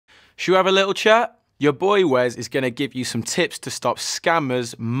Should we have a little chat? Your boy Wes is going to give you some tips to stop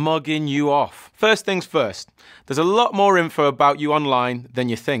scammers mugging you off. First things first, there's a lot more info about you online than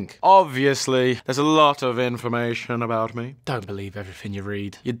you think. Obviously, there's a lot of information about me. Don't believe everything you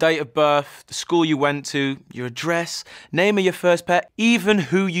read. Your date of birth, the school you went to, your address, name of your first pet, even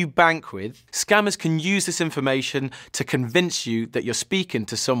who you bank with. Scammers can use this information to convince you that you're speaking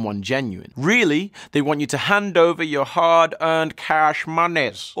to someone genuine. Really, they want you to hand over your hard-earned cash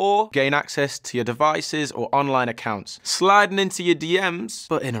monies or gain access to your device or online accounts, sliding into your DMs,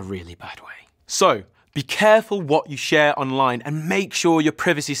 but in a really bad way. So, be careful what you share online and make sure your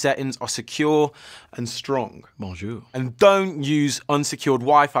privacy settings are secure and strong. Bonjour. And don't use unsecured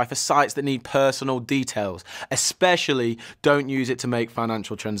Wi-Fi for sites that need personal details. Especially don't use it to make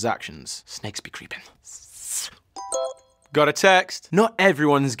financial transactions. Snakes be creeping. Got a text? Not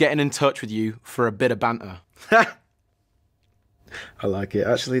everyone's getting in touch with you for a bit of banter. I like it.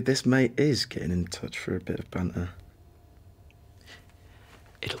 Actually, this mate is getting in touch for a bit of banter.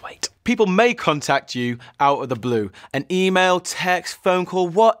 It'll wait. People may contact you out of the blue. An email, text, phone call,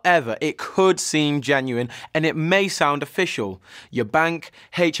 whatever. It could seem genuine and it may sound official. Your bank,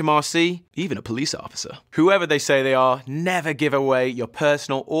 HMRC, even a police officer. Whoever they say they are, never give away your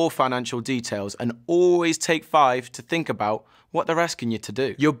personal or financial details and always take 5 to think about what they're asking you to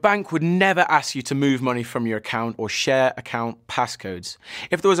do. Your bank would never ask you to move money from your account or share account passcodes.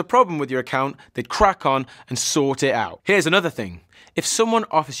 If there was a problem with your account, they'd crack on and sort it out. Here's another thing. If someone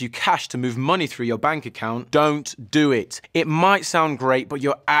offers you cash to move money through your bank account, don't do it. It might sound great, but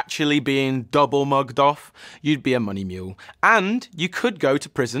you're actually being double mugged off. You'd be a money mule. And you could go to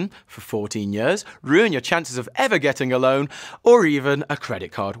prison for 14 years, ruin your chances of ever getting a loan, or even a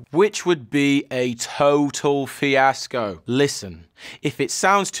credit card, which would be a total fiasco. Listen, if it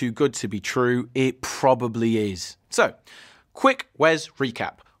sounds too good to be true, it probably is. So, quick Wes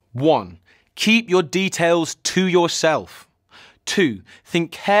recap. 1. Keep your details to yourself. 2.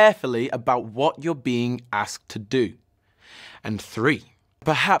 Think carefully about what you're being asked to do. And 3.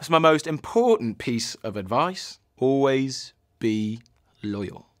 Perhaps my most important piece of advice, always be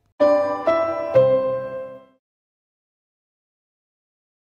loyal.